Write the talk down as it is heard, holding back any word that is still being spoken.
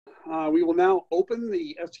We will now open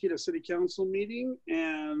the Estacada City Council meeting,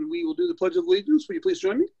 and we will do the Pledge of Allegiance. Will you please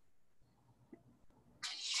join me?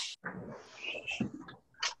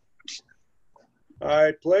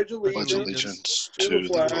 I pledge allegiance to the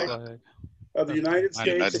flag of the United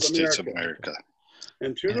States of America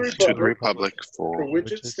and to the republic for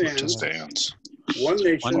which it stands, one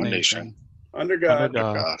nation, under God,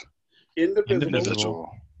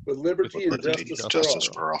 indivisible, with liberty and justice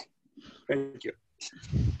for all. Thank you.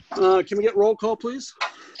 Can we get roll call, please?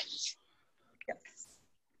 Yes.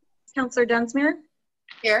 Councillor Dunsmuir?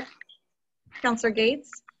 Here. Councillor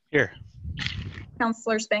Gates? Here.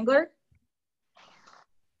 Councillor Spengler?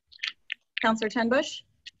 Councillor Tenbush?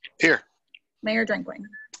 Here. Mayor Drinkling?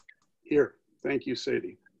 Here. Thank you,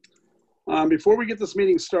 Sadie. Before we get this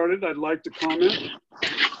meeting started, I'd like to comment.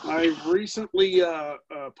 I recently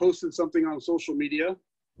posted something on social media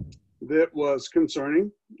that was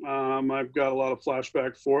concerning. I've got a lot of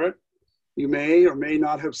flashback for it. You may or may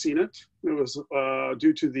not have seen it. It was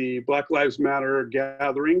due to the Black Lives Matter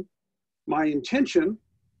gathering. My intention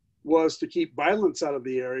was to keep violence out of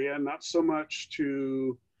the area, not so much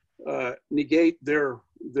to negate their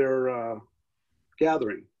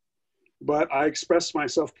gathering. But I expressed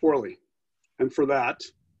myself poorly, and for that,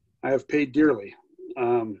 I have paid dearly.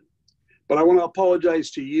 But I want to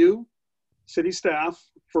apologize to you, city staff,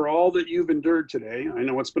 for all that you've endured today. I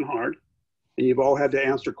know it's been hard, and you've all had to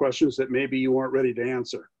answer questions that maybe you weren't ready to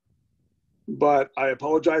answer. But I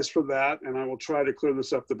apologize for that, and I will try to clear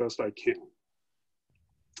this up the best I can.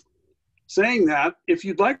 Saying that, if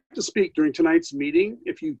you'd like to speak during tonight's meeting,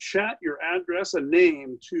 if you chat your address and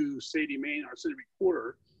name to Sadie Main, our city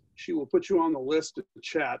recorder, she will put you on the list to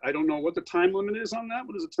chat. I don't know what the time limit is on that.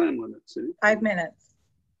 What is the time limit, Sadie? 5 minutes.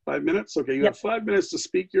 5 minutes? Okay, you have 5 minutes to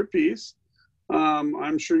speak your piece.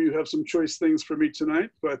 I'm sure you have some choice things for me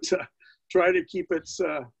tonight, but try to keep it,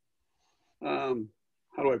 how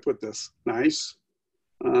do I put this? Nice,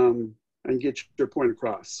 and get your point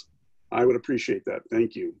across. I would appreciate that.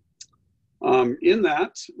 Thank you. In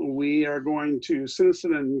that, we are going to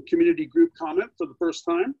citizen and community group comment for the first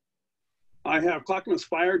time. I have Clackamas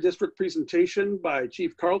Fire District presentation by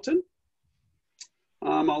Chief Carlton.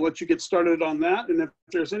 I'll let you get started on that. And if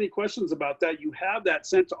there's any questions about that, you have that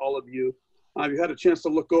sent to all of you. You had a chance to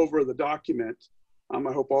look over the document. I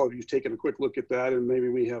hope all of you have taken a quick look at that, and maybe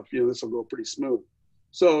we have, this will go pretty smooth.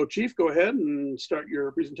 So Chief, go ahead and start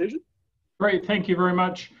your presentation. Great, thank you very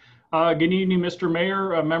much. Good evening, Mr.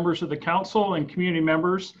 Mayor, members of the council and community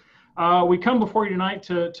members. We come before you tonight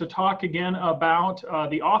to talk again about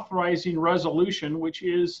the authorizing resolution, which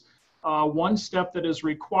is one step that is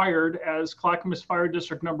required as Clackamas Fire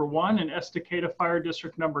District number 1 and Estacada Fire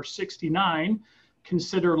District number 69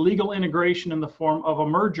 consider legal integration in the form of a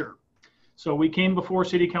merger. So we came before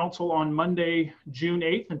City Council on Monday, June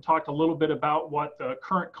 8th, and talked a little bit about what the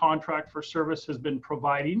current contract for service has been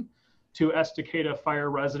providing to Estacada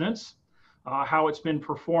Fire residents, how it's been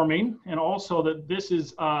performing, and also that this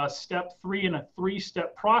is step 3 in a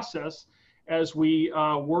 3-step process as we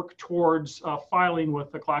work towards filing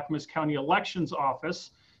with the Clackamas County Elections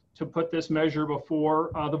Office to put this measure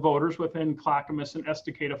before the voters within Clackamas and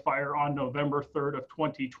Estacada Fire on November 3rd of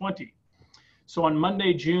 2020. So on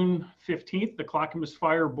Monday, June 15th, the Clackamas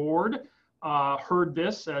Fire Board heard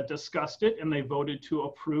this, discussed it, and they voted to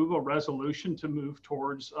approve a resolution to move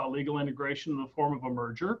towards legal integration in the form of a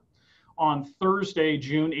merger. On Thursday,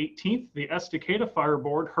 June 18th, the Estacada Fire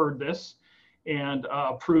Board heard this and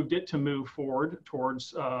approved it to move forward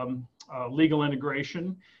towards legal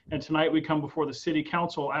integration. And tonight we come before the City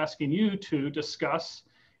Council asking you to discuss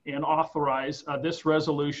and authorize this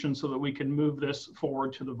resolution so that we can move this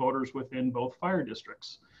forward to the voters within both fire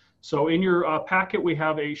districts. So in your packet, we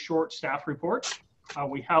have a short staff report.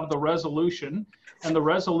 We have the resolution, and the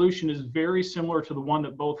resolution is very similar to the one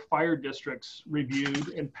that both fire districts reviewed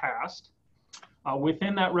and passed.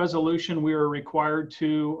 Within that resolution, we are required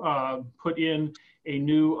to put in a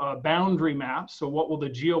new boundary map. So what will the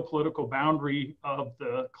geopolitical boundary of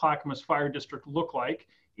the Clackamas Fire District look like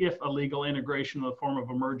if a legal integration in the form of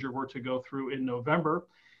a merger were to go through in November?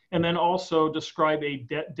 And then also describe a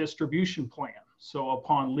debt distribution plan. So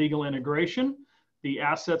upon legal integration, the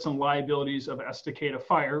assets and liabilities of Estacada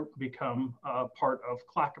Fire become part of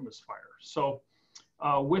Clackamas Fire. So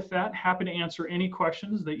with that, happy to answer any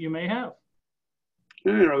questions that you may have.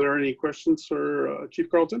 Okay, are there any questions for Chief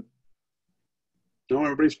Carlton? No,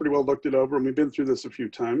 everybody's pretty well looked it over, and we've been through this a few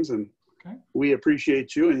times, and we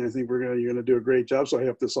appreciate you, and I think you're gonna do a great job, so I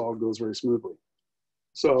hope this all goes very smoothly.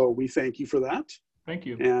 So we thank you for that. Thank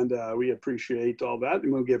you. And we appreciate all that,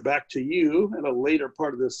 and we'll get back to you at a later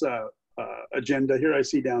part of this agenda here. I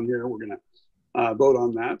see down here, we're gonna vote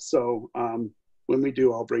on that. So when we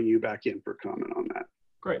do, I'll bring you back in for comment on that.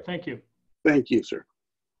 Great, thank you. Thank you, sir.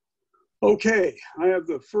 Okay, I have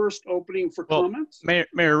the first opening for comments.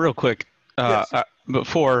 Mayor, real quick, Yes.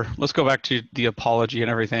 before, let's go back to the apology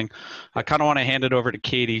and everything. I kind of want to hand it over to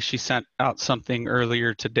Katie. She sent out something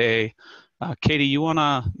earlier today. Katie, you want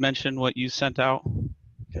to mention what you sent out?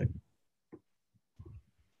 Okay.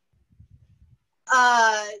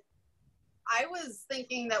 I was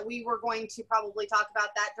thinking that we were going to probably talk about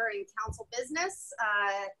that during council business,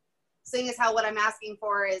 seeing as how what I'm asking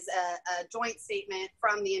for is a joint statement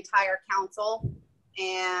from the entire council.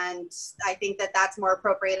 And I think that that's more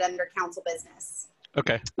appropriate under council business.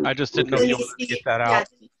 Okay, I just didn't know if you wanted to get that out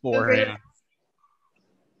beforehand.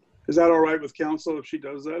 Is that all right with council if she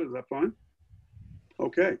does that? Is that fine?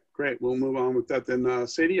 Okay, great. We'll move on with that then.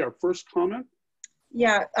 Sadie, our first comment?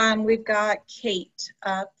 Yeah, we've got Kate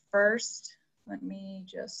up first. Let me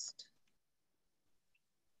just,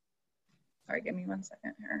 sorry, give me 1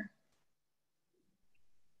 second here.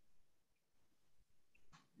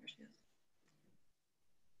 There she is.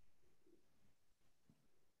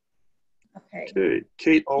 Okay. Okay,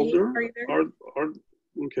 Kate Alder. Are you there?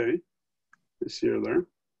 Okay, I see her there.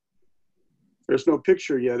 There's no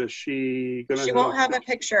picture yet. Is she gonna? She won't have a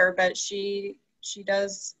picture, but she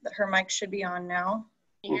does. Her mic should be on now.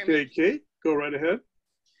 Okay, Kate, go right ahead.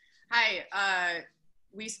 Hi,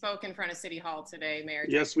 we spoke in front of City Hall today, Mayor.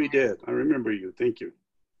 Yes, we did. I remember you. Thank you.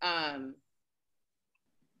 I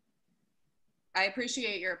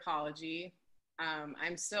appreciate your apology.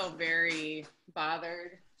 I'm still very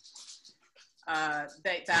bothered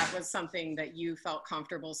that was something that you felt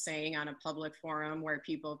comfortable saying on a public forum where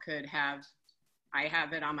people could have. I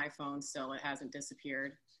have it on my phone still. It hasn't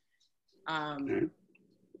disappeared. Okay.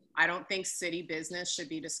 I don't think city business should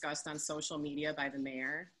be discussed on social media by the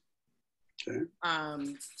mayor. Okay.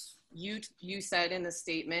 You said in the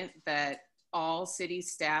statement that all city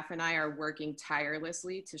staff and I are working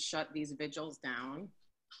tirelessly to shut these vigils down.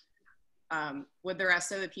 Would the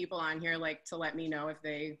rest of the people on here like to let me know if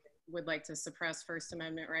they would like to suppress First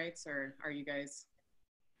Amendment rights, or are you guys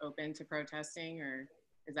open to protesting, or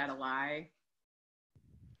is that a lie?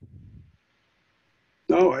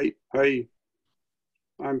 No,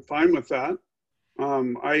 I'm fine with that.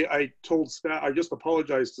 I told staff, I just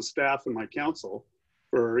apologized to staff and my council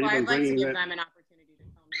for Well, even I'd like to bringing give that. them an opportunity to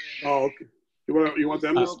tell me. Oh, okay. You want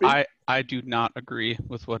them to speak? I do not agree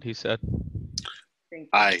with what he said. Thank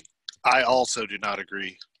you. I also do not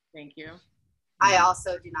agree. Thank you. I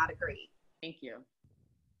also do not agree. Thank you.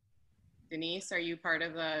 Denise, are you part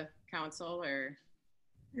of the council, or?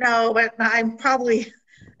 No, but I'm probably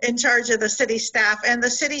in charge of the city staff, and the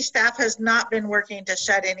city staff has not been working to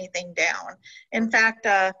shut anything down. In fact,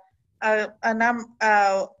 I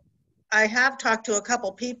have talked to a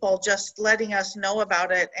couple people just letting us know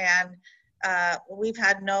about it, and we've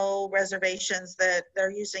had no reservations that they're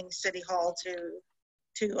using City Hall to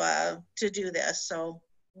do this, so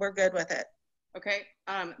we're good with it. Okay,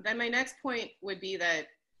 then my next point would be that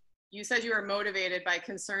you said you were motivated by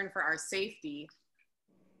concern for our safety.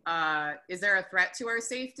 Is there a threat to our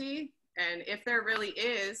safety? And if there really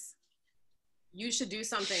is, you should do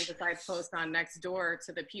something besides post on Nextdoor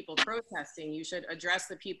to the people protesting. You should address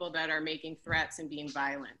the people that are making threats and being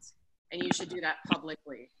violent. And you should do that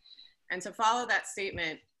publicly. And to follow that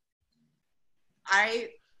statement,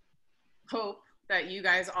 I hope that you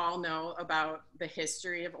guys all know about the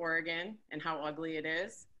history of Oregon and how ugly it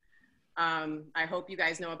is. I hope you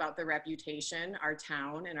guys know about the reputation our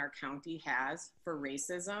town and our county has for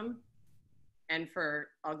racism and for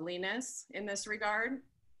ugliness in this regard.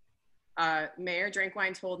 Mayor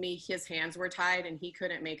Drinkwine told me his hands were tied and he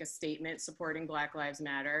couldn't make a statement supporting Black Lives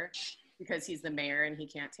Matter because he's the mayor and he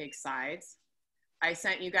can't take sides. I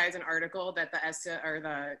sent you guys an article that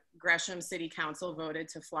the Gresham City Council voted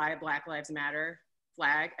to fly a Black Lives Matter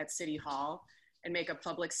flag at City Hall and make a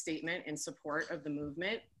public statement in support of the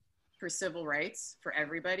movement for civil rights for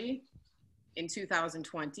everybody in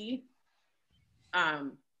 2020.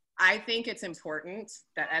 I think it's important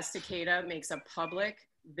that Estacada makes a public,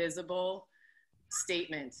 visible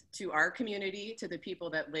statement to our community, to the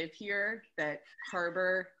people that live here, that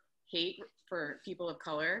harbor hate for people of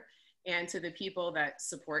color, and to the people that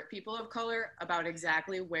support people of color about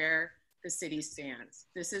exactly where the city stands.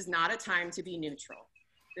 This is not a time to be neutral.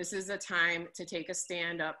 This is a time to take a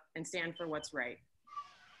stand up and stand for what's right.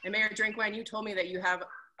 And Mayor Drinkwine, you told me that you have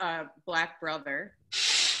a Black brother,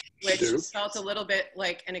 which felt a little bit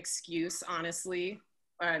like an excuse, honestly,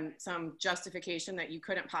 and some justification that you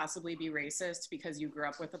couldn't possibly be racist because you grew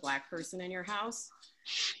up with a Black person in your house.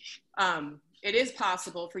 It is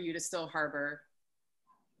possible for you to still harbor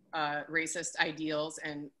racist ideals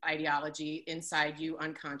and ideology inside you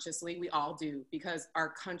unconsciously. We all do, because our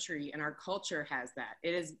country and our culture has that.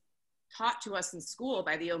 It is taught to us in school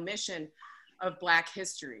by the omission of Black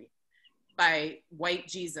history, by white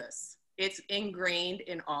Jesus. It's ingrained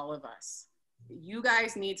in all of us. You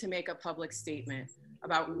guys need to make a public statement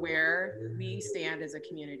about where we stand as a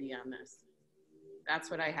community on this.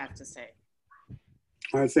 That's what I have to say.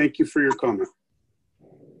 I thank you for your comment.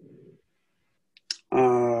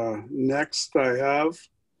 Next I have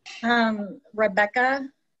Rebecca.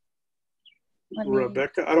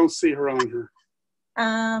 Rebecca. I don't see her on here.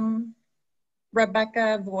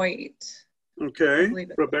 Rebecca Voigt. Okay,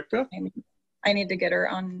 Rebecca. I need to get her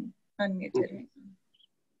unmuted. Okay.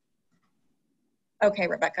 Okay,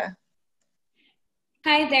 Rebecca.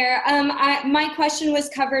 Hi there. My question was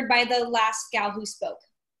covered by the last gal who spoke.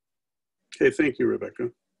 Okay, thank you, Rebecca.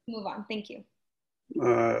 Move on. Thank you.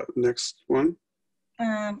 Next one.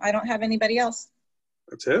 I don't have anybody else.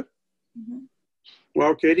 That's it? Mm-hmm.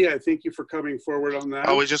 Well, Katie, I thank you for coming forward on that.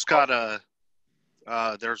 Oh, we just got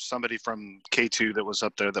there's somebody from K2 that was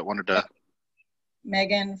up there that wanted to.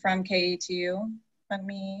 Megan from K2. Let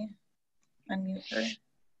me unmute her.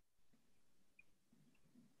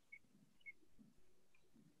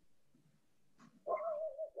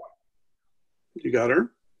 You got her?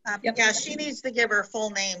 Yep. Yeah, she needs to give her full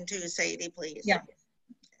name too, Sadie, please. Yeah.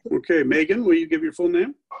 Okay, Megan, will you give your full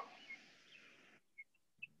name?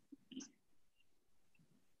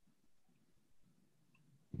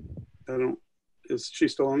 Is she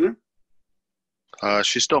still on there?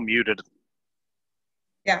 She's still muted.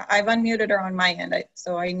 Yeah, I've unmuted her on my end,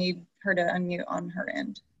 so I need her to unmute on her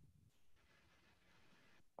end.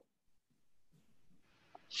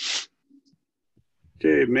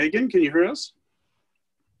 Okay, Megan, can you hear us?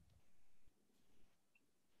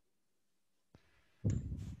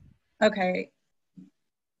 Okay.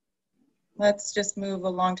 Let's just move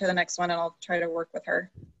along to the next one and I'll try to work with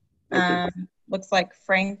her. Okay. Looks like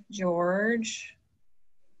Frank George.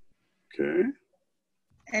 Okay.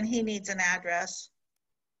 And he needs an address.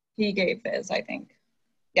 He gave his, I think.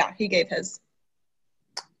 Yeah, he gave his.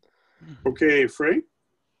 Okay, Frank?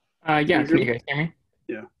 Yeah, can you guys hear me?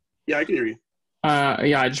 Yeah. Yeah, I can hear you.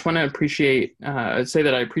 Yeah, I just want to say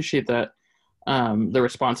that I appreciate that the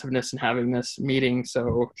responsiveness in having this meeting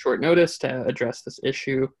so short notice to address this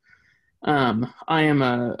issue. I am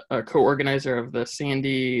a co-organizer of the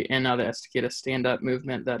Sandy and now the Estacada Stand Up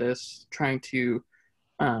movement that is trying to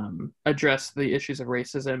address the issues of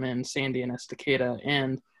racism in Sandy and Estacada.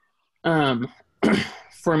 And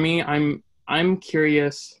for me, I'm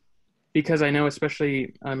curious because I know,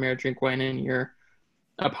 especially Mayor Drinkwine, your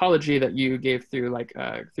apology that you gave through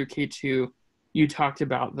through K2, you talked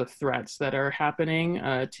about the threats that are happening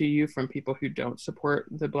to you from people who don't support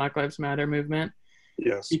the Black Lives Matter movement.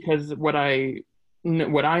 Yes. Because what I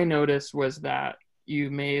noticed was that you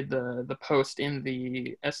made the post in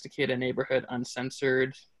the Estacada Neighborhood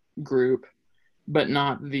Uncensored group, but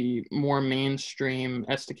not the more mainstream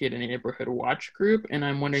Estacada Neighborhood Watch group. And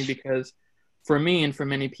I'm wondering, because for me and for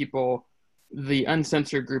many people, the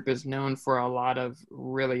Uncensored group is known for a lot of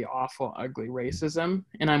really awful, ugly racism.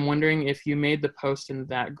 And I'm wondering if you made the post in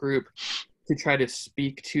that group to try to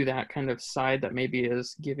speak to that kind of side that maybe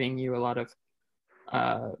is giving you a lot of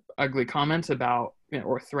ugly comments about,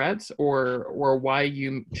 or threats, or why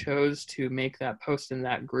you chose to make that post in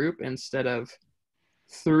that group instead of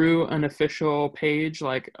through an official page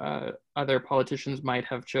like other politicians might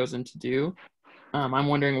have chosen to do. I'm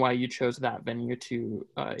wondering why you chose that venue to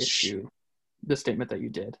issue the statement that you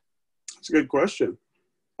did. That's a good question.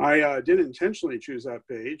 I didn't intentionally choose that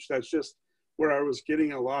page. That's just where I was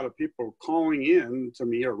getting a lot of people calling in to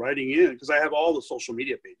me or writing in, because I have all the social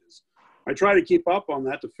media pages. I try to keep up on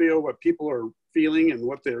that to feel what people are feeling and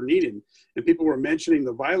what they're needing. And people were mentioning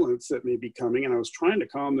the violence that may be coming, and I was trying to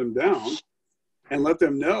calm them down and let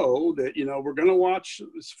them know that, you know, we're going to watch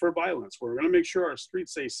for violence. We're going to make sure our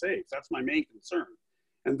streets stay safe. That's my main concern.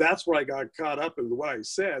 And that's where I got caught up in what I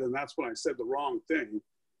said, and that's when I said the wrong thing.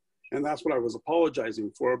 And that's what I was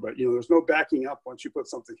apologizing for. But, you know, there's no backing up once you put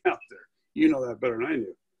something out there. You know that better than I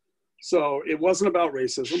do. So it wasn't about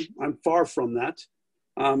racism. I'm far from that.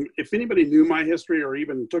 If anybody knew my history or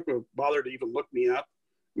even took a bother to even look me up,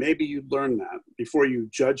 maybe you'd learn that before you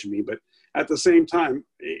judge me. But at the same time,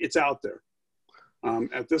 it's out there.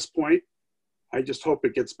 At this point, I just hope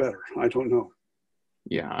it gets better. I don't know.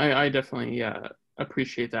 Yeah, I definitely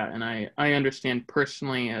appreciate that. And I understand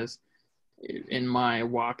personally, as in my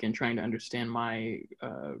walk and trying to understand my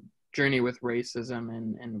journey with racism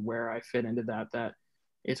and where I fit into that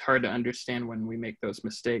it's hard to understand when we make those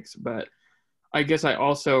mistakes. But I guess I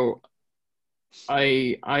also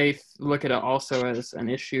I look at it also as an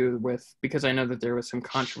issue with, because I know that there was some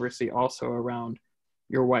controversy also around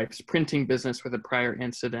your wife's printing business with a prior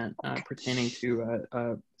incident pertaining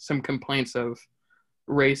to some complaints of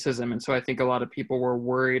racism. And so I think a lot of people were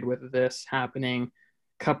worried with this happening,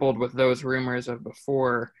 coupled with those rumors of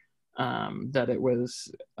before, that it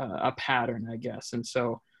was a pattern, I guess. And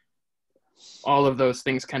so all of those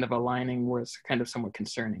things kind of aligning was kind of somewhat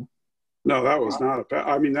concerning. No, that was not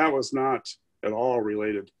I mean, that was not at all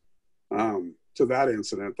related to that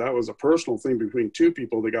incident. That was a personal thing between two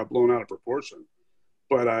people that got blown out of proportion.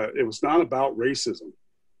 But it was not about racism.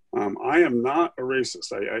 I am not a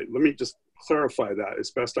racist. Let me just clarify that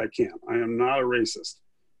as best I can. I am not a racist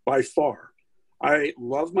by far. I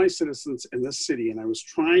love my citizens in this city, and I was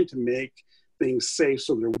trying to make things safe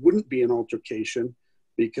so there wouldn't be an altercation,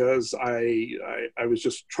 because I was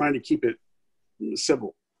just trying to keep it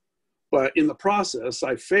civil. But in the process,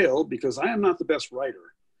 I failed because I am not the best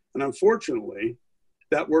writer. And unfortunately,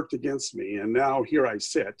 that worked against me. And now here I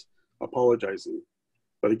sit apologizing.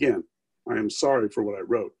 But again, I am sorry for what I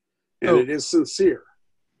wrote. And it is sincere.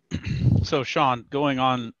 So Sean, going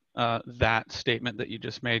on that statement that you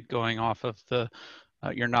just made, going off of the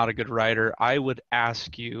you're not a good writer, I would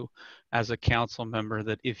ask you as a council member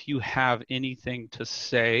that if you have anything to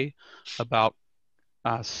say about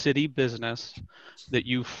city business, that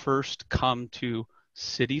you first come to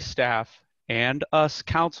city staff and us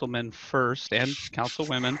councilmen first, and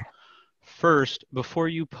councilwomen first, before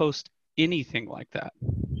you post anything like that.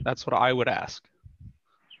 That's what I would ask.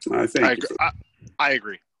 I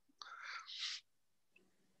agree.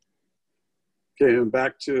 Okay, and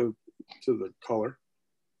back to the caller.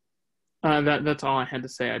 That's all I had to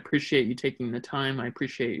say. I appreciate you taking the time. I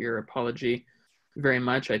appreciate your apology very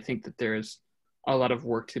much. I think that there's a lot of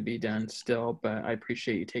work to be done still, but I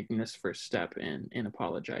appreciate you taking this first step in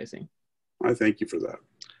apologizing. I thank you for that.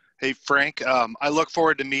 Hey, Frank, I look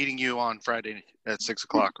forward to meeting you on Friday at 6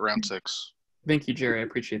 o'clock, around 6. Thank you, Jerry. I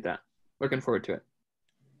appreciate that. Looking forward to it.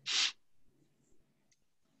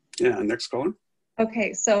 Yeah, next caller.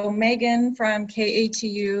 Okay, so Megan from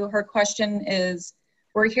KATU, her question is,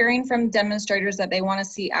 we're hearing from demonstrators that they want to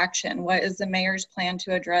see action. What is the mayor's plan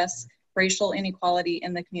to address racial inequality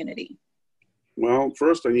in the community? Well,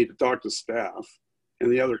 first I need to talk to staff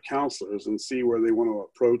and the other counselors and see where they want to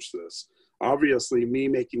approach this. Obviously, me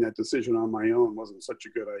making that decision on my own wasn't such a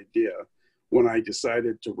good idea when I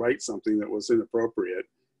decided to write something that was inappropriate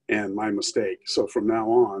and my mistake. So from now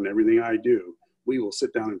on, everything I do, we will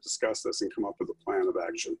sit down and discuss this and come up with a plan of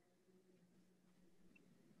action.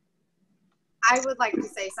 I would like to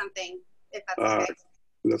say something, if that's okay.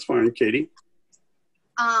 That's fine. Katie?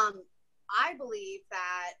 I believe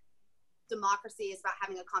that democracy is about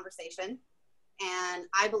having a conversation. And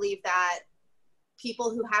I believe that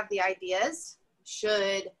people who have the ideas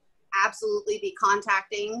should absolutely be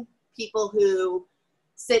contacting people who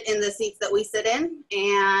sit in the seats that we sit in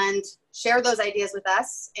and share those ideas with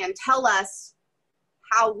us and tell us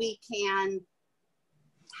how we can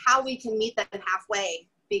meet them halfway,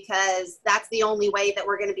 because that's the only way that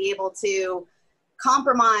we're going to be able to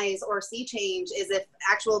compromise or see change, is if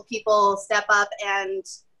actual people step up and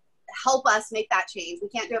help us make that change. We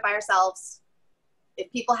can't do it by ourselves.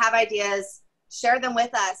 If people have ideas, share them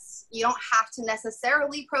with us. You don't have to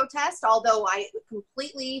necessarily protest, although I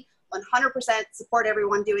completely 100% support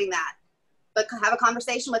everyone doing that. But have a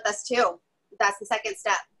conversation with us too. That's the second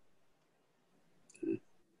step.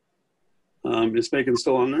 Is Megan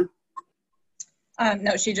still on there?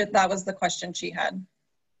 No, that was the question she had.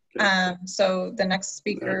 Okay. So the next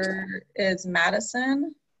speaker is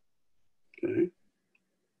Madison. Okay.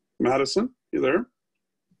 Madison, you there?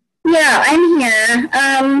 Yeah, I'm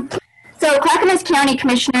here. So Clackamas County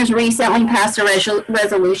Commissioners recently passed a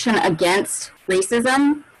resolution against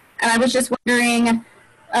racism. And I was just wondering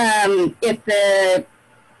if the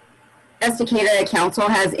Estacada Council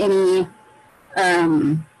has any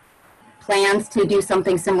plans to do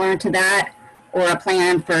something similar to that, or a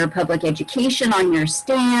plan for public education on your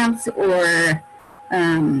stance, or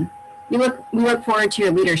we look forward to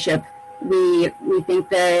your leadership. We think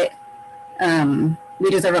that we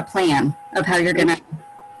deserve a plan of how you're going to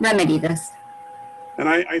remedy this. And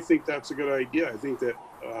I think that's a good idea. I think that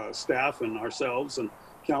staff and ourselves and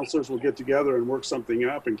counselors will get together and work something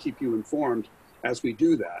up and keep you informed as we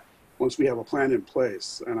do that, once we have a plan in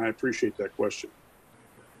place. And I appreciate that question.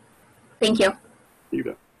 Thank you. You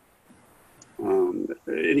bet.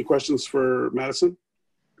 Any questions for Madison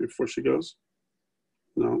before she goes?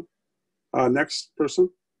 No? Next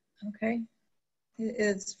person. Okay. It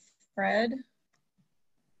is Fred.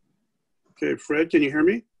 Okay, Fred, can you hear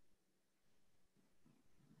me?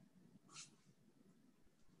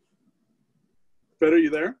 Fred, are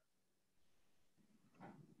you there?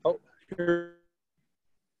 Oh, here.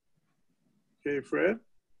 Okay, Fred.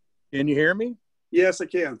 Can you hear me? Yes, I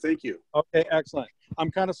can. Thank you. Okay, excellent.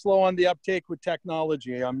 I'm kind of slow on the uptake with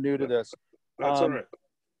technology. I'm new to this. That's all right.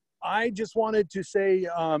 I just wanted to say,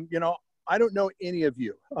 you know, I don't know any of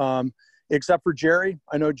you except for Jerry.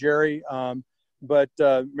 I know Jerry, but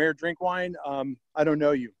Mayor Drinkwine, I don't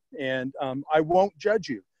know you, and I won't judge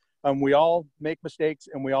you. We all make mistakes,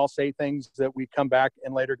 and we all say things that we come back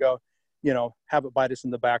and later go, you know, have it bite us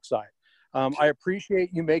in the backside. I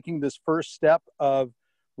appreciate you making this first step of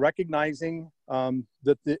recognizing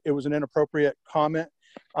that it was an inappropriate comment.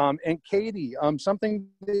 And Katie, something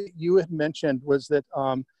that you had mentioned was that,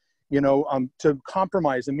 you know, to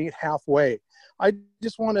compromise and meet halfway. I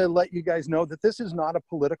just want to let you guys know that this is not a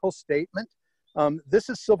political statement. This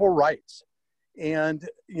is civil rights. And,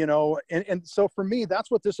 you know, and so for me, that's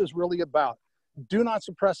what this is really about. Do not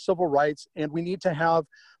suppress civil rights. And we need to have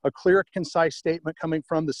a clear, concise statement coming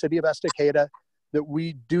from the city of Estacada that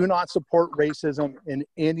we do not support racism in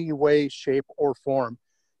any way, shape, or form.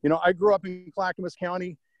 You know, I grew up in Clackamas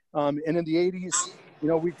County, and in the 80s, you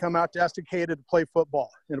know, we'd come out to Estacada to play football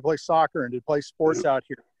and to play soccer and to play sports out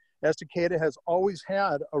here. Estacada has always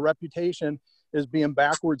had a reputation as being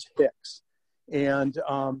backwards Hicks. And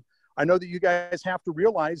I know that you guys have to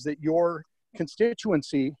realize that your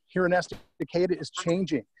constituency here in Estacada is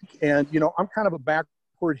changing. And, you know, I'm kind of a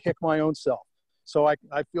backward Hick my own self. So I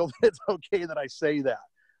feel that it's okay that I say that.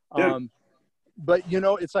 Yeah. But, you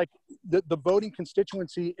know, it's like the voting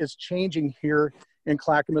constituency is changing here in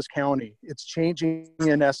Clackamas County. It's changing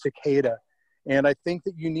in Estacada. And I think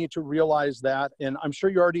that you need to realize that. And I'm sure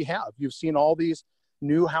you already have. You've seen all these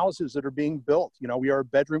new houses that are being built. You know, we are a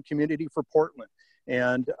bedroom community for Portland.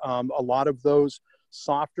 And a lot of those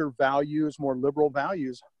softer values, more liberal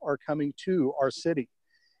values are coming to our city.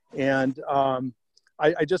 And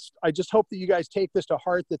I just hope that you guys take this to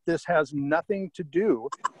heart, that this has nothing to do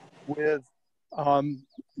with,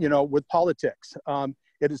 you know, with politics.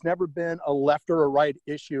 It has never been a left or a right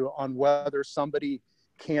issue on whether somebody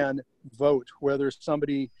can vote, whether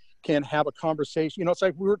somebody can have a conversation. You know, it's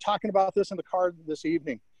like we were talking about this in the car this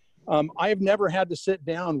evening. I have never had to sit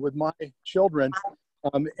down with my children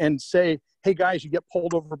and say, hey guys, you get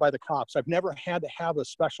pulled over by the cops. I've never had to have a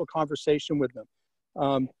special conversation with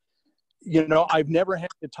them. You know, I've never had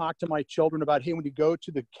to talk to my children about, hey, when you go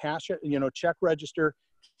to the cash, you know, check register,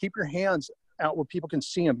 keep your hands out where people can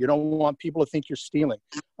see them. You don't want people to think you're stealing.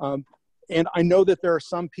 And I know that there are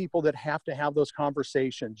some people that have to have those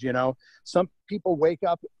conversations, you know. Some people wake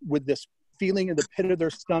up with this feeling in the pit of their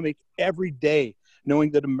stomach every day,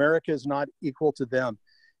 knowing that America is not equal to them.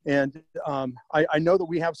 And I know that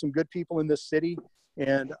we have some good people in this city,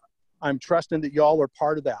 and I'm trusting that y'all are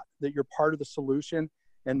part of that you're part of the solution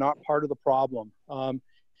and not part of the problem.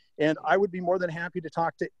 And I would be more than happy to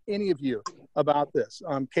talk to any of you about this.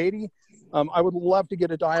 Katie, I would love to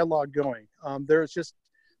get a dialogue going. There's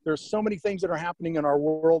so many things that are happening in our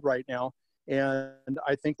world right now. And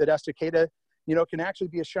I think that Estacada, you know, can actually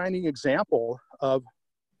be a shining example of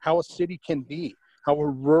how a city can be, how a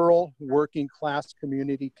rural working class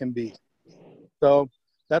community can be. So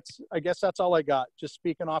I guess that's all I got, just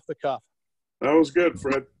speaking off the cuff. That was good,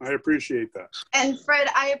 Fred. I appreciate that. And Fred,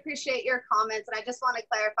 I appreciate your comments. And I just want to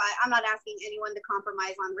clarify, I'm not asking anyone to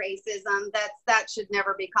compromise on racism. That should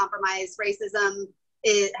never be compromised. Racism,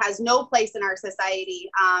 it has no place in our society,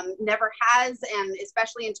 never has. And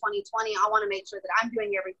especially in 2020, I want to make sure that I'm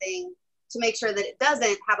doing everything to make sure that it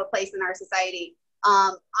doesn't have a place in our society.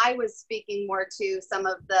 I was speaking more to some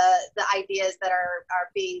of the ideas that are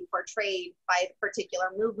being portrayed by the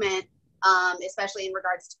particular movement, especially in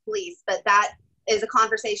regards to police. But that is a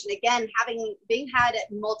conversation, again, being had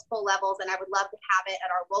at multiple levels, and I would love to have it at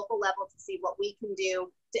our local level to see what we can do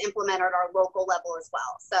to implement at our local level as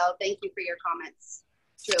well. So thank you for your comments,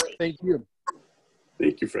 truly. Thank you.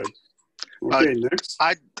 Thank you, Fred. Okay, next.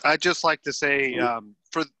 I'd just like to say,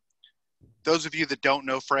 for those of you that don't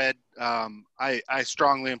know Fred, I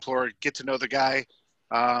strongly implore, get to know the guy.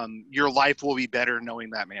 Your life will be better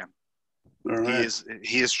knowing that man. All right.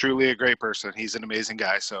 He is truly a great person. He's an amazing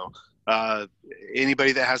guy. So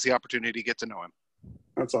anybody that has the opportunity to get to know him.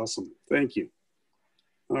 That's awesome. Thank you.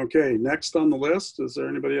 Okay, next on the list, is there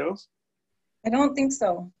anybody else? I don't think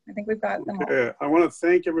so. I think we've got them all. Okay, I want to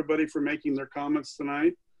thank everybody for making their comments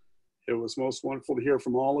tonight. It was most wonderful to hear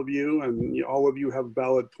from all of you, and all of you have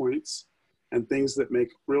valid points and things that make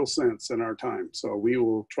real sense in our time. So we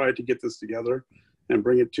will try to get this together and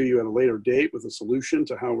bring it to you at a later date with a solution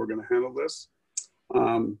to how we're going to handle this.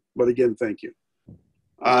 But again, thank you.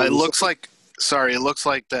 It looks like Sorry, it looks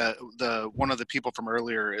like the one of the people from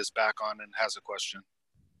earlier is back on and has a question.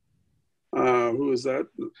 Who is that?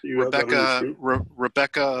 You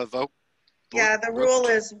Rebecca Vogt. Yeah, the rule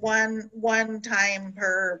is one time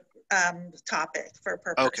per topic for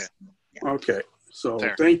purpose. Okay. Yeah. Okay. So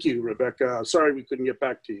Fair. Thank you, Rebecca. Sorry we couldn't get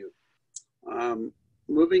back to you.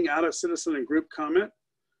 Moving out of citizen and group comment.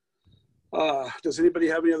 Does anybody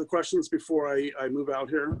have any other questions before I move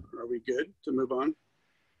out here? Are we good to move on?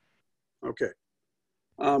 Okay.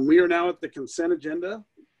 We are now at the consent agenda.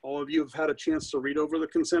 All of you have had a chance to read over the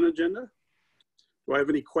consent agenda. Do I have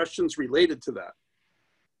any questions related to that?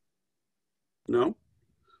 No?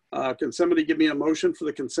 Can somebody give me a motion for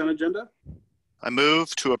the consent agenda? I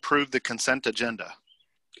move to approve the consent agenda.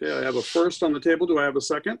 Okay, I have a first on the table. Do I have a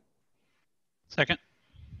second? Second.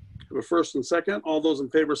 I have a first and second. All those in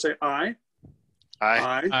favor say aye.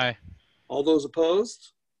 Aye. Aye. All those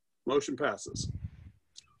opposed? Motion passes.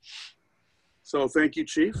 So thank you,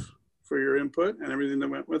 Chief, for your input and everything that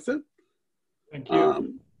went with it. Thank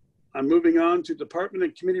you. I'm moving on to department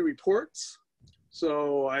and committee reports.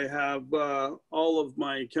 So I have all of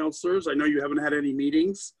my counselors. I know you haven't had any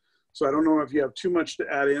meetings, so I don't know if you have too much to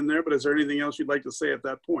add in there, but is there anything else you'd like to say at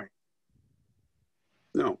that point?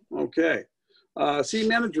 No, okay. City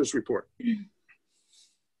manager's report.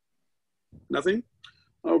 Nothing?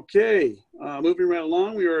 Okay, moving right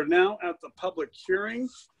along. We are now at the public hearing,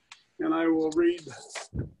 and I will read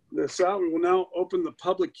this out. We will now open the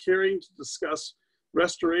public hearing to discuss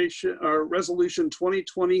resolution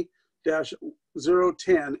 2020-010,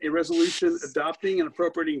 a resolution adopting and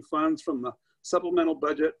appropriating funds from the supplemental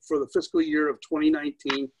budget for the fiscal year of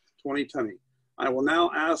 2019-2020. I will now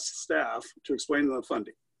ask staff to explain the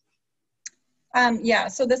funding. Yeah,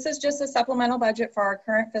 so this is just a supplemental budget for our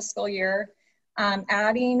current fiscal year,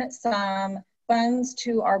 adding some funds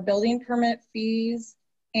to our building permit fees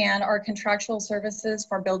and our contractual services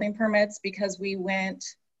for building permits because we've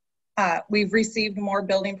received more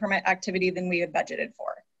building permit activity than we had budgeted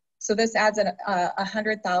for. So this adds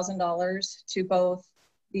 $100,000 to both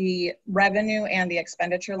the revenue and the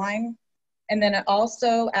expenditure line. And then it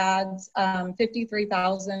also adds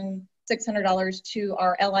 $53,600 to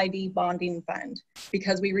our LID bonding fund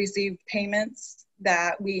because we received payments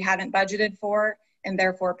that we hadn't budgeted for and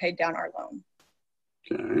therefore paid down our loan.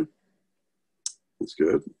 Okay, that's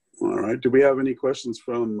good. All right, do we have any questions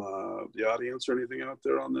from the audience or anything out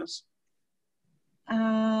there on this?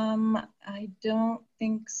 I don't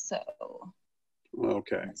think so.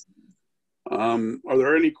 Okay. Are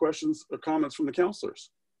there any questions or comments from the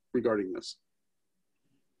counselors regarding this?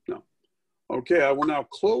 No. Okay, I will now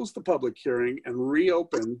close the public hearing and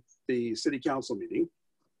reopen the city council meeting.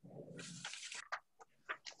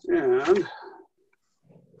 And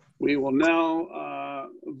we will now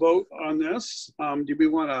vote on this. Do we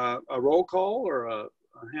want a roll call or a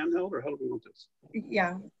handheld, or how do we want this?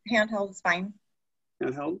 Yeah, handheld is fine.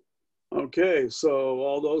 Handheld? Okay, so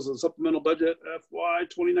all those in supplemental budget FY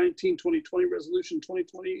 2019-2020 resolution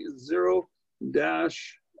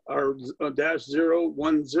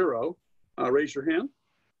 2020-0-010, raise your hand.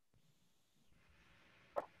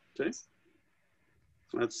 Okay,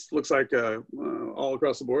 looks like all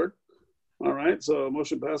across the board. All right, so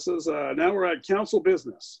motion passes. Now we're at council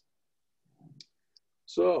business.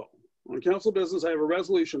 So on council business, I have a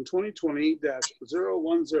resolution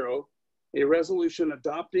 2020-010, a resolution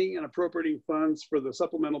adopting and appropriating funds for the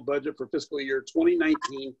supplemental budget for fiscal year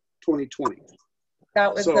 2019-2020.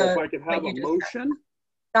 That was so if I could have a motion.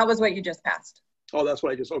 That was what you just passed. Oh, that's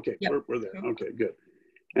what I just, okay, yep. We're there. Okay, good.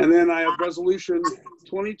 Mm-hmm. And then I have resolution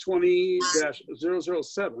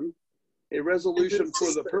 2020-007, a resolution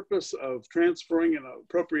for the purpose of transferring and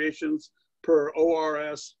appropriations per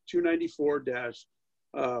ORS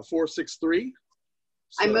 294-463.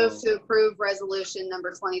 I move to approve resolution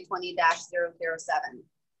number 2020-007.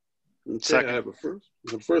 Okay, second. I have a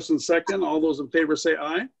first and second. All those in favor say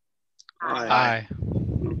aye. Aye. Aye.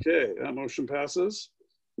 Okay, that motion passes.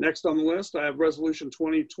 Next on the list, I have resolution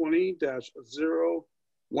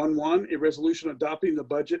 2020-011, a resolution adopting the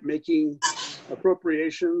budget, making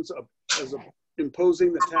appropriations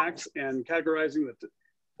imposing the tax and categorizing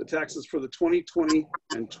the taxes for the 2020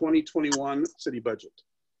 and 2021 city budget.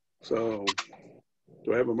 So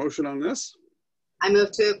do I have a motion on this? I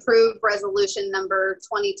move to approve resolution number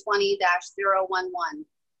 2020-011.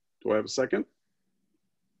 Do I have a second?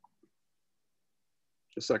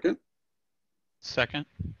 A second? Second.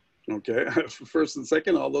 Okay, first and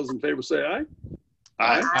second. All those in favor say aye.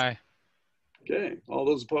 Aye. Aye. Okay, all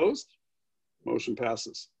those opposed? Motion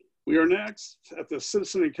passes. We are next at the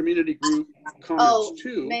Citizen and Community Group comments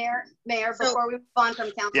 2. Mayor, before we move on from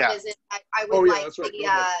council business, I would like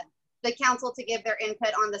the council to give their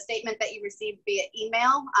input on the statement that you received via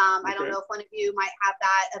email. I don't know if one of you might have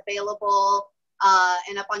that available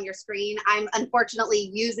and up on your screen. I'm unfortunately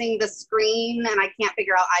using the screen and I can't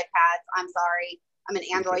figure out iPads. I'm sorry. I'm an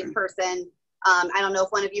Android person. I don't know if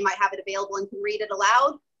one of you might have it available and can read it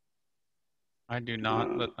aloud. I do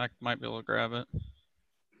not, but I might be able to grab it.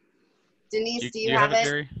 Denise, do you have it?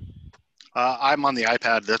 Jerry? I'm on the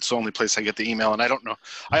iPad. That's the only place I get the email, and I don't know.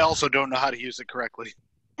 I also don't know how to use it correctly.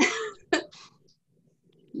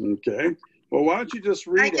 Okay. Well, why don't you just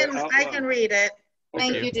read it? I can read it.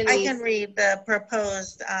 Thank you, Denise. I can read the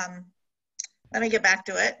proposed. Let me get back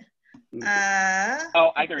to it.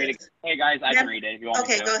 Oh, I can read it. Hey guys, I can read it if you want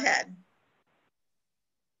me to. Okay, go ahead.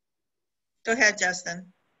 Go ahead,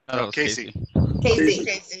 Justin. Oh, Casey.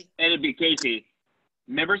 Casey. It'd be Casey.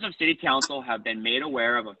 Members of City Council have been made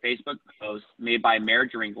aware of a Facebook post made by Mayor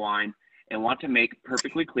Drinkwine and want to make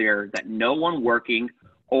perfectly clear that no one working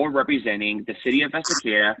or representing the City of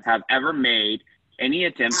Estacada have ever made any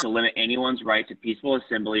attempt to limit anyone's right to peaceful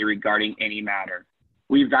assembly regarding any matter.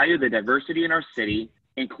 We value the diversity in our city,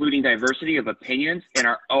 including diversity of opinions, and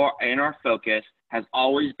our focus has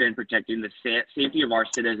always been protecting the safety of our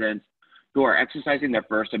citizens who are exercising their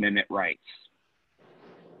First Amendment rights.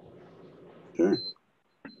 Sure.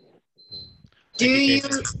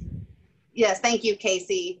 Yes, thank you,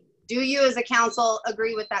 Casey. Do you as a council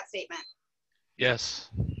agree with that statement? Yes.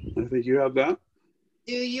 I think you have that.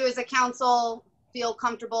 Do you as a council feel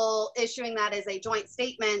comfortable issuing that as a joint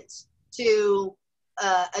statement to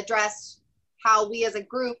address how we as a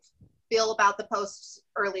group feel about the posts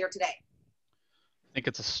earlier today? I think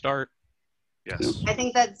it's a start. Yes. I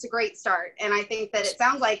think that's a great start. And I think that it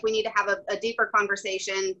sounds like we need to have a deeper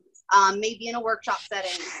conversation, maybe in a workshop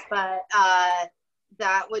setting, but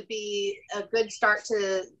that would be a good start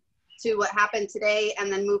to what happened today.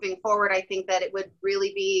 And then moving forward, I think that it would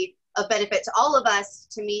really be a benefit to all of us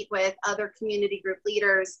to meet with other community group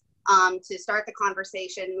leaders to start the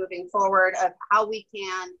conversation moving forward of how we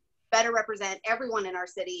can better represent everyone in our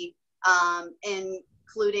city,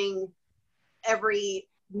 including every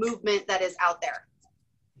movement that is out there.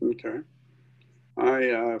 Okay.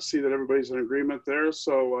 I see that everybody's in agreement there.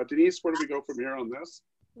 So Denise, where do we go from here on this?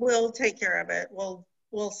 We'll take care of it.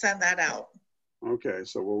 We'll send that out. Okay,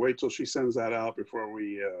 so we'll wait till she sends that out before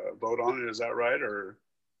we vote on it. Is that right? Or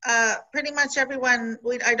pretty much everyone,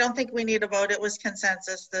 I don't think we need a vote. It was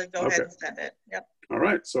consensus to go ahead and send it. Yep. All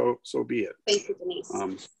right, so be it. Thank you,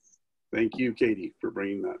 Denise. Thank you, Katie, for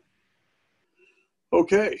bringing that.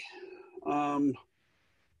 Okay. Let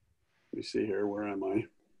me see here. Where am I?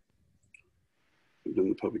 We've done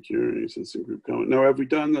the public hearing, citizen group comment. No, have we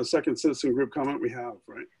done the second citizen group comment? We have,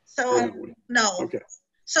 right? So no. Okay.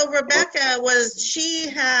 So Rebecca she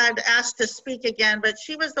had asked to speak again, but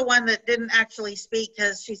she was the one that didn't actually speak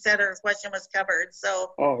because she said her question was covered.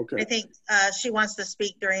 So I think she wants to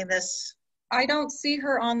speak during this. I don't see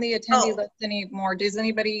her on the attendee list anymore. Does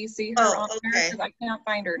anybody see her on there? Because I can't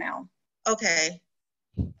find her now. Okay.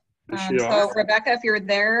 So Rebecca, if you're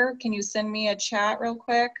there, can you send me a chat real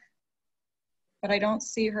quick? But I don't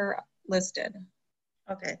see her listed.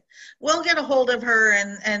 Okay. We'll get a hold of her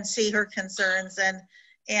and see her concerns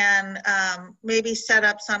and maybe set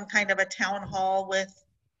up some kind of a town hall with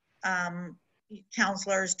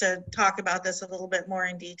counselors to talk about this a little bit more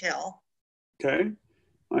in detail. Okay.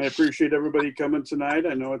 I appreciate everybody coming tonight.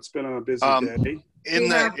 I know it's been a busy day.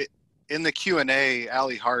 In the Q&A,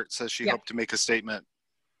 Allie Hart says she hoped to make a statement.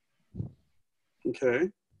 Okay.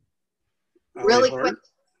 Really quick,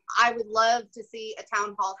 I would love to see a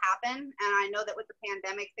town hall happen. And I know that with the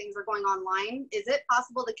pandemic, things are going online. Is it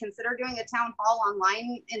possible to consider doing a town hall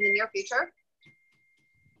online in the near future?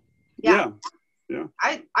 Yeah.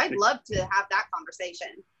 I'd love to have that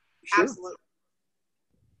conversation. Sure. Absolutely.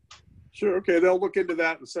 Sure. Okay. They'll look into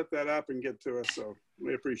that and set that up and get to us. So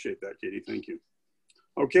we appreciate that, Katie. Thank you.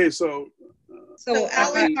 Okay. So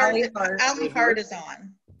Allie Hart is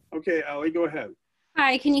on. Okay, Allie, go ahead.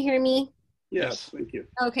 Hi, can you hear me? Yes, thank you.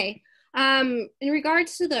 Okay. In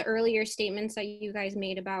regards to the earlier statements that you guys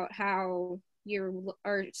made about how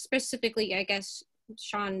or specifically, I guess,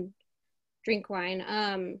 Sean Drinkwine,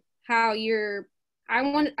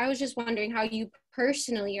 I was just wondering how you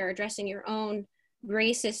personally are addressing your own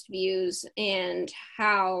racist views and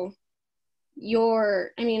how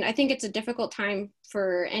I think it's a difficult time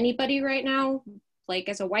for anybody right now. Like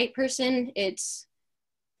as a white person, it's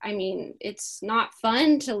not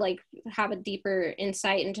fun to have a deeper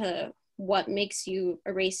insight into what makes you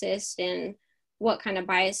a racist and what kind of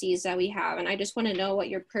biases that we have. And I just want to know what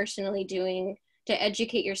you're personally doing to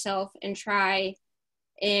educate yourself and try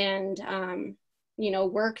and,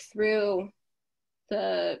 work through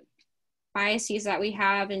the biases that we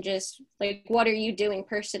have, and just like, what are you doing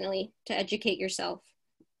personally to educate yourself?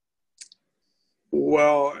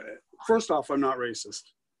 Well, first off, I'm not racist.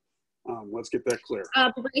 Let's get that clear.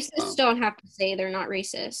 Racists don't have to say they're not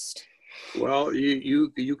racist. Well, you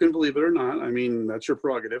can believe it or not. I mean, that's your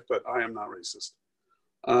prerogative, but I am not racist.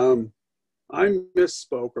 I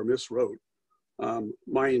misspoke or miswrote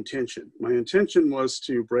my intention. My intention was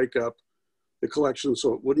to break up the collection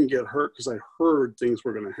so it wouldn't get hurt, because I heard things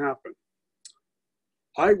were going to happen.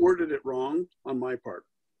 I worded it wrong on my part.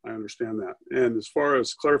 I understand that. And as far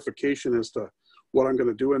as clarification as to what I'm going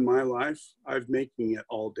to do in my life, I'm making it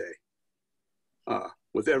all day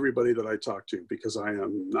with everybody that I talk to, because I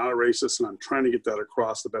am not a racist, and I'm trying to get that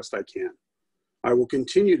across the best I can. I will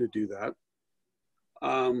continue to do that.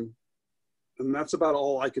 And that's about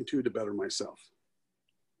all I can do to better myself.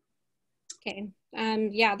 Okay.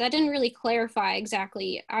 Yeah, that didn't really clarify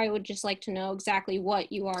exactly. I would just like to know exactly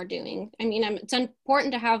what you are doing. I mean, it's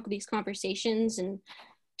important to have these conversations and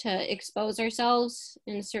to expose ourselves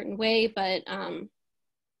in a certain way, but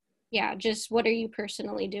yeah, just what are you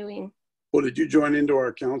personally doing? Well, did you join into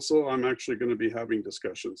our council? I'm actually going to be having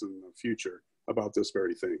discussions in the future about this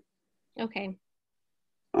very thing. Okay.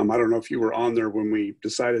 I don't know if you were on there when we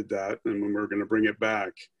decided that and when we were going to bring it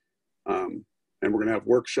back. And we're going to have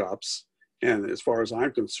workshops. And as far as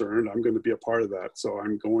I'm concerned, I'm going to be a part of that. So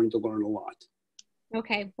I'm going to learn a lot.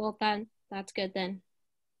 Okay. Well, that's good then.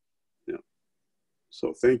 Yeah.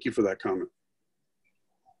 So thank you for that comment.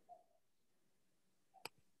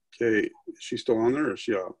 Okay. Is she still on there, or is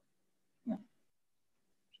she out? Yeah.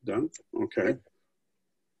 Done? Okay.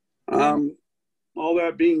 All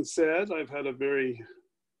that being said, I've had a very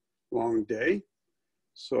long day.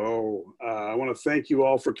 So I want to thank you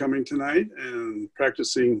all for coming tonight and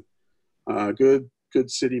practicing good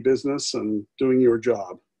city business and doing your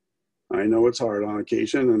job. I know it's hard on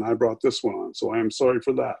occasion, and I brought this one on, so I am sorry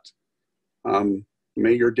for that.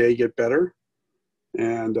 May your day get better,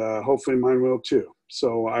 and hopefully mine will too.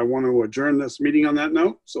 So I want to adjourn this meeting on that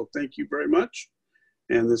note. So thank you very much,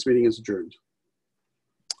 and this meeting is adjourned.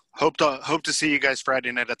 Hope to see you guys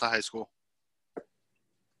Friday night at the high school.